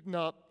eaten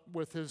up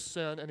with his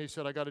sin. And he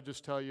said, I got to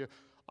just tell you,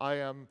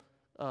 I'm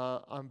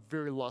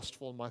very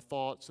lustful in my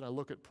thoughts, and I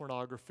look at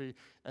pornography,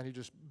 and he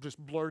just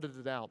blurted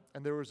it out.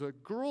 And there was a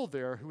girl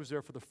there who was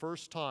there for the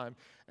first time,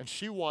 and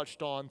she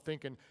watched on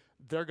thinking,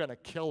 they're going to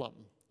kill him.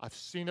 I've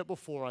seen it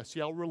before. I see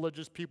how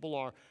religious people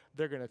are.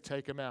 They're going to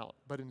take him out.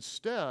 But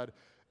instead,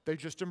 they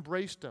just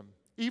embraced him.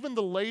 Even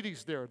the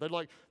ladies there, they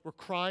were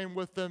crying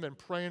with them and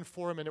praying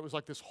for him, and it was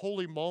like this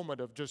holy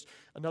moment of just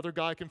another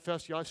guy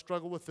confessed, yeah, I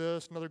struggle with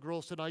this. Another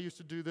girl said, I used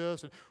to do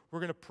this, and we're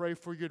going to pray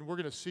for you, and we're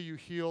going to see you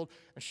healed.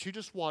 And she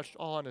just watched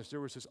on as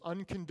there was this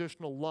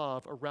unconditional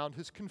love around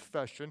his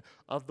confession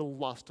of the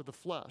lust of the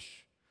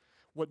flesh.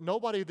 What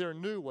nobody there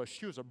knew was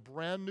she was a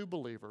brand new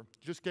believer,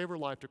 just gave her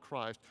life to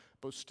Christ,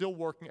 but still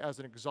working as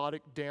an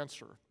exotic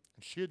dancer.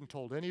 And she hadn't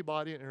told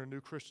anybody in her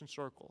new Christian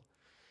circle.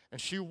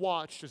 And she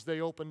watched as they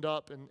opened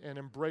up and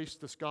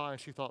embraced this guy, and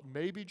she thought,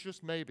 maybe,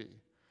 just maybe,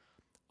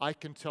 I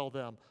can tell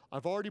them.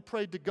 I've already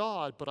prayed to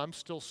God, but I'm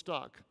still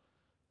stuck.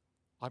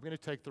 I'm going to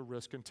take the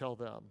risk and tell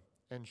them.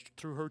 And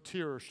through her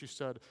tears, she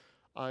said,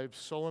 I'm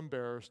so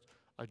embarrassed.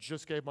 I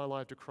just gave my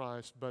life to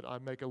Christ, but I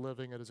make a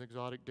living as an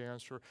exotic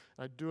dancer.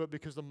 I do it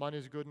because the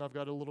money's good, and I've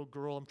got a little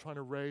girl I'm trying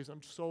to raise.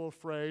 I'm so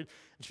afraid.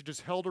 And she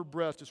just held her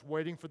breath, just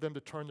waiting for them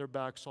to turn their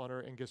backs on her,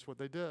 and guess what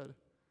they did?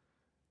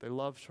 They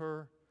loved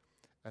her,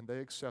 and they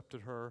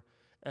accepted her.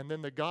 And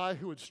then the guy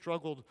who had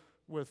struggled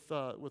with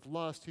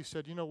lust, he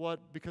said, you know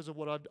what, because of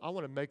what I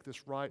want to make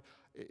this right.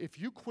 If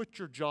you quit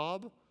your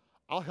job,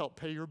 I'll help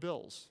pay your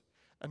bills.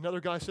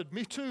 Another guy said,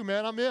 me too,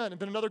 man, I'm in. And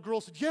then another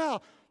girl said, yeah,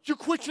 you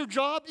quit your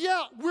job?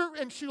 Yeah,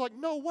 and she's like,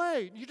 no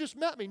way, you just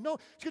met me. No,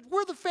 she said,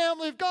 we're the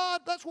family of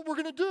God. That's what we're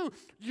going to do.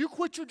 You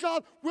quit your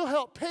job, we'll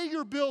help pay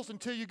your bills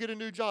until you get a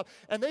new job.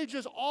 And they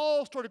just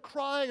all started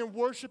crying and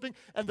worshiping.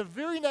 And the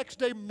very next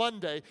day,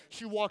 Monday,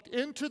 she walked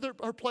into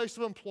her place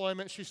of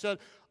employment. She said,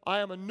 I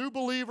am a new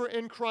believer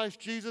in Christ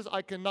Jesus.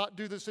 I cannot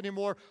do this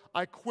anymore.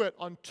 I quit.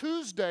 On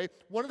Tuesday,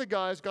 one of the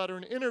guys got her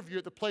an interview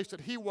at the place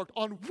that he worked.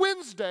 On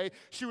Wednesday,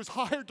 she was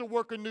hired to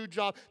work a new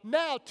job.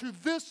 Now, to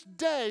this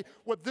day,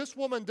 what this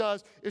woman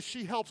does is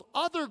she helps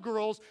other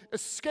girls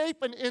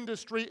escape an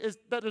industry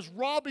that is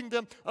robbing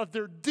them of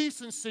their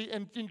decency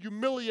and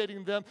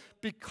humiliating them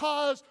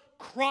because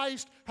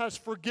Christ has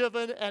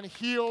forgiven and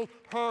healed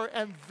her.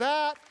 And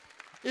that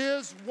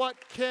is what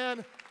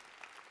can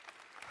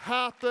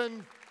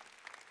happen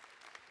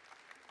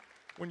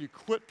when you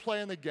quit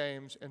playing the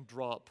games and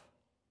drop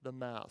the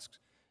masks.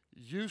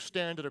 You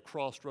stand at a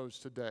crossroads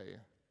today,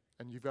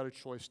 and you've got a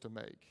choice to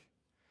make.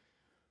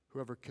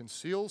 Whoever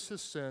conceals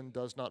his sin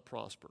does not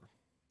prosper,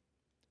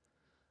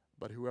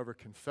 but whoever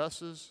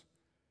confesses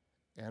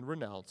and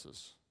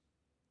renounces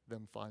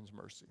them finds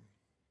mercy.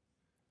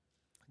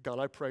 God,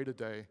 I pray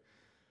today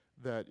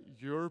that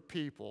your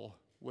people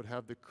would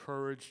have the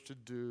courage to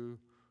do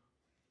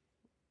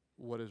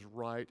what is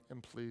right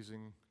and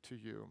pleasing to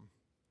you.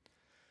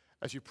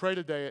 As you pray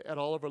today at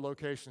all of our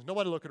locations,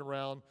 nobody looking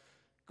around,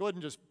 go ahead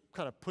and just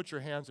kind of put your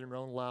hands in your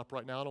own lap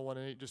right now. I don't want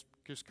any, just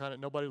kind of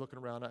nobody looking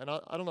around. And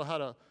I don't know how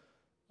to,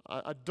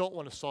 I don't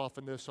want to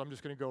soften this, so I'm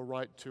just going to go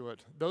right to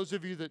it. Those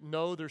of you that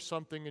know there's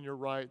something in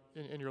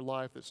your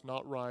life that's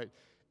not right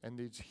and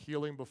needs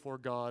healing before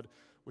God,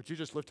 would you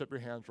just lift up your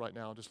hands right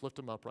now? Just lift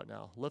them up right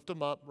now. Lift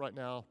them up right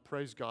now.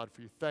 Praise God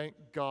for you. Thank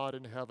God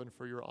in heaven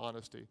for your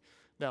honesty.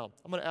 Now,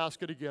 I'm going to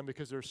ask it again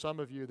because there's some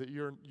of you that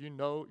you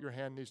know your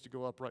hand needs to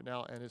go up right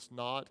now and it's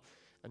not,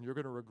 and you're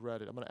going to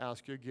regret it. I'm going to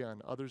ask you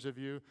again. Others of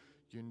you,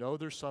 you know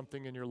there's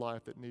something in your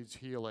life that needs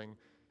healing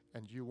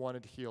and you want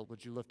it healed.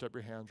 Would you lift up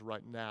your hands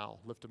right now?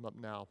 Lift them up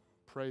now.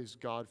 Praise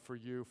God for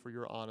you, for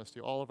your honesty.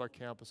 All of our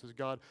campuses.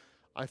 God,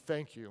 I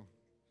thank you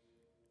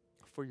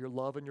for your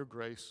love and your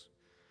grace,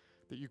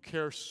 that you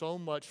care so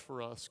much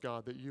for us,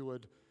 God, that you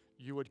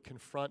would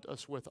confront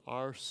us with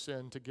our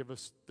sin to give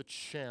us the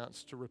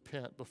chance to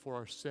repent before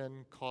our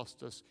sin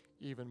costs us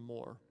even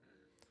more.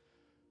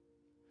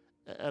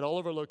 At all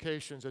of our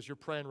locations, as you're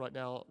praying right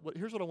now,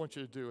 here's what I want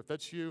you to do. If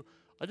that's you,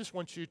 I just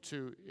want you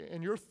to,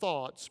 in your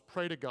thoughts,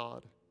 pray to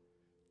God.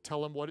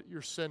 Tell him what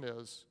your sin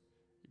is.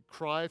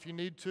 Cry if you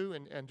need to,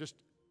 and just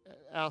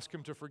ask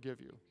him to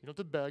forgive you. You don't have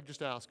to beg,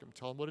 just ask him.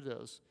 Tell him what it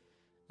is.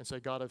 And say,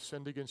 God, I've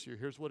sinned against you.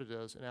 Here's what it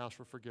is, and ask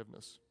for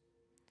forgiveness.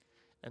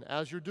 And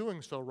as you're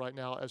doing so right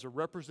now, as a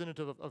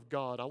representative of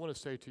God, I want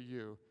to say to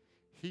you,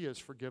 he is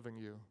forgiving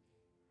you.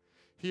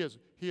 He is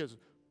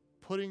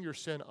putting your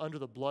sin under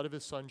the blood of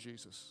his son,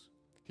 Jesus.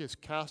 He is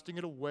casting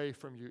it away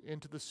from you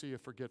into the sea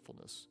of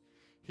forgetfulness.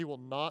 He will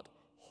not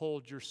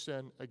hold your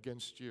sin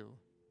against you.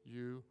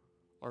 You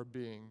are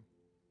being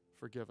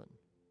forgiven.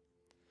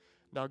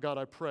 Now, God,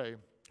 I pray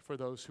for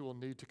those who will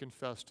need to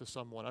confess to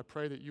someone. I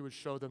pray that you would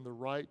show them the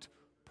right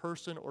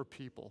person or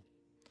people.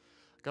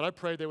 God, I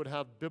pray they would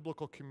have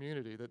biblical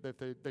community, that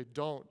they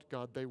don't,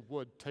 God, they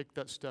would take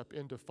that step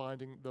into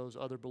finding those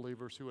other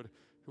believers who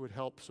would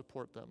help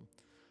support them.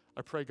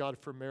 I pray, God,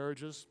 for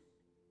marriages.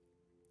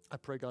 I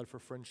pray, God, for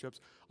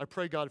friendships. I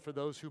pray, God, for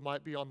those who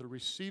might be on the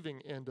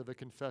receiving end of a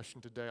confession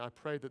today. I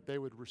pray that they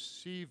would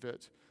receive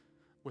it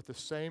with the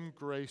same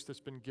grace that's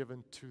been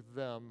given to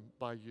them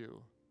by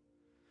you.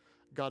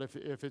 God,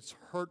 if it's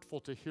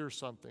hurtful to hear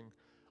something,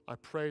 I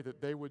pray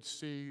that they would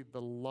see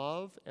the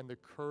love and the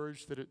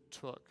courage that it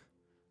took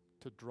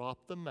to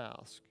drop the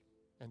mask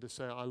and to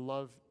say, I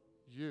love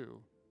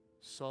you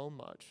so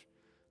much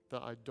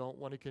that I don't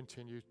want to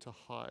continue to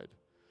hide.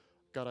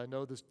 God, I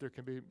know there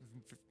can be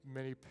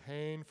many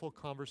painful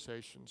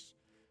conversations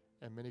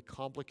and many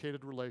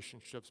complicated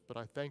relationships, but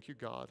I thank you,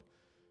 God,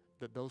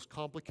 that those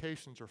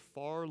complications are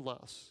far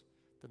less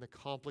than the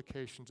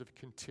complications of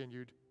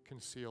continued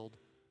concealed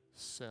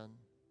sin.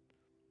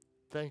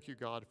 Thank you,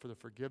 God, for the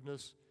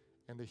forgiveness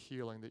and the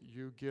healing that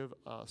you give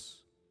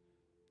us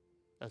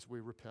as we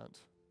repent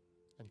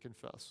and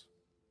confess.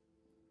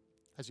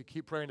 As you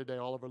keep praying today,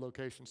 all of our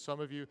locations, some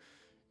of you,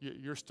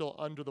 you're still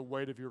under the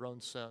weight of your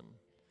own sin.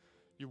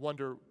 You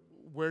wonder,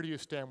 where do you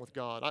stand with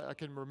God? I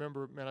can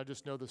remember, man, I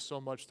just know this so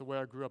much. The way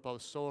I grew up, I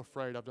was so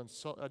afraid. I did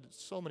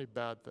so many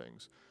bad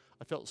things.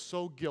 I felt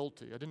so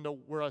guilty. I didn't know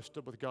where I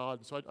stood with God.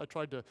 And so I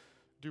tried to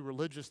do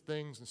religious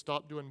things and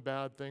stop doing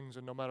bad things.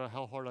 And no matter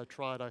how hard I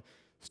tried, I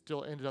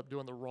still ended up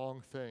doing the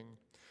wrong thing.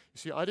 You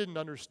see, I didn't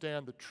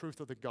understand the truth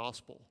of the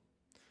gospel,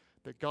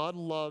 that God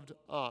loved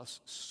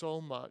us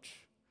so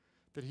much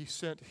that he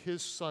sent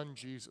his son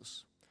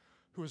Jesus,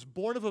 who was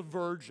born of a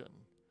virgin,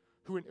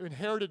 who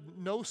inherited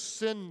no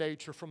sin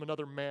nature from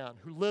another man,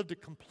 who lived a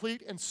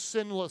complete and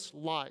sinless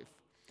life,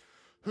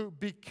 who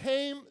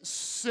became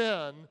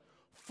sin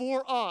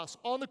for us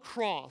on the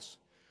cross,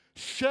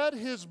 shed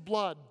his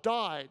blood,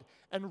 died,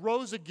 and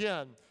rose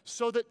again,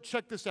 so that,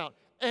 check this out,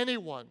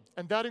 anyone,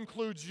 and that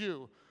includes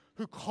you,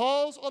 who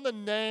calls on the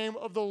name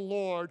of the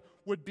Lord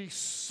would be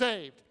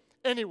saved.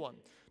 Anyone.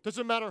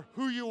 Doesn't matter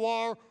who you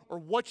are or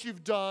what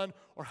you've done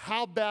or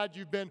how bad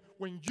you've been.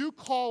 When you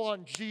call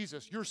on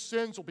Jesus, your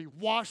sins will be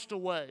washed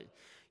away.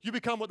 You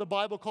become what the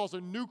Bible calls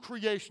a new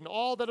creation.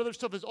 All that other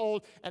stuff is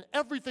old, and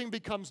everything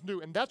becomes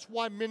new. And that's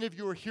why many of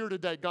you are here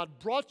today. God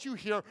brought you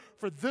here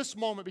for this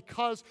moment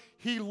because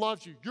He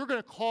loves you. You're going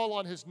to call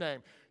on His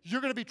name. You're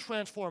going to be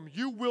transformed.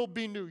 You will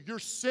be new. Your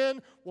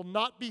sin will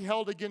not be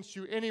held against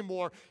you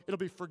anymore. It'll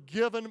be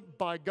forgiven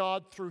by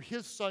God through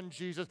His Son,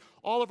 Jesus.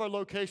 All of our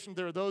locations,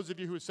 there are those of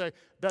you who would say,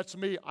 that's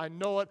me. I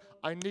know it.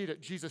 I need it.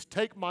 Jesus,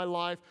 take my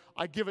life.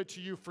 I give it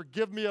to you.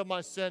 Forgive me of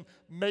my sin.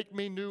 Make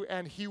me new,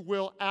 and He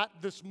will at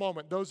this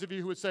moment. Those of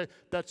you who would say,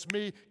 that's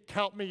me,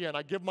 count me in.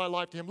 I give my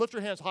life to Him. Lift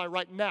your hands high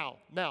right now.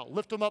 Now,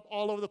 lift them up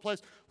all over the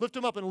place. Lift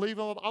them up and leave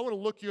them up. I want to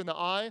look you in the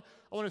eye.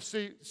 I want to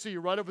see you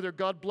right over there.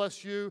 God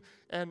bless you.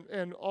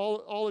 And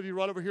all of you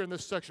right over here in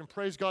this section,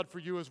 praise God for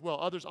you as well.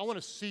 Others, I want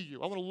to see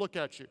you. I want to look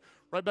at you.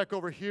 Right back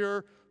over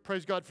here,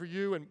 praise God for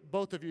you. And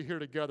both of you here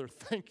together,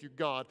 thank you,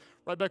 God.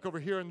 Right back over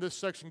here in this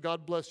section,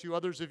 God bless you.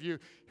 Others of you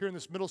here in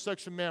this middle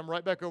section, ma'am,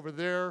 right back over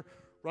there.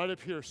 Right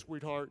up here,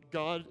 sweetheart.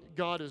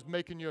 God is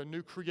making you a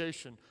new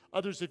creation.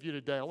 Others of you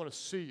today, I want to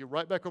see you.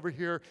 Right back over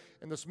here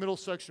in this middle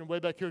section, way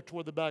back here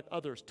toward the back.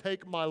 Others,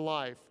 take my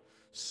life.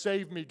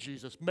 Save me,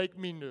 Jesus. Make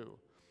me new.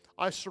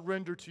 I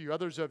surrender to you.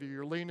 Others of you,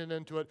 you're leaning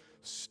into it.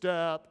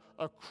 Step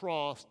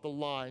across the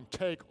line.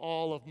 Take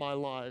all of my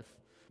life.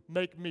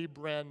 Make me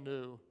brand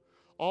new.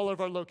 All of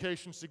our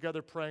locations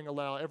together praying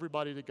aloud.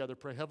 Everybody together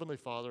pray. Heavenly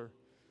Father,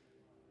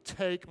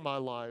 take my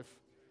life.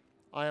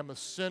 I am a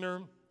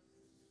sinner.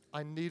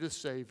 I need a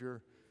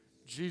Savior.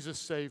 Jesus,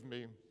 save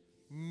me.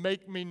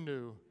 Make me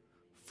new.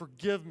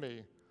 Forgive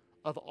me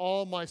of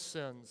all my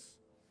sins.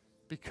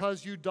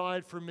 Because you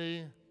died for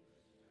me,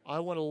 I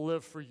want to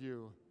live for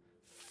you.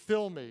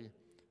 Fill me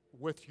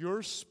with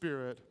your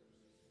Spirit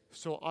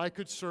so I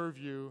could serve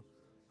you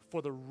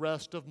for the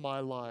rest of my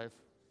life.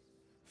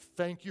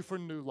 Thank you for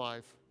new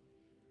life.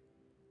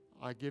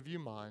 I give you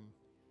mine.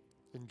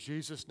 In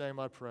Jesus' name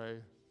I pray.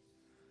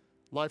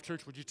 Life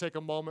Church, would you take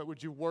a moment?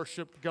 Would you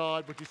worship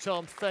God? Would you tell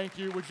Him thank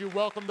you? Would you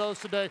welcome those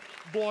today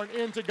born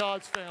into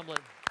God's family?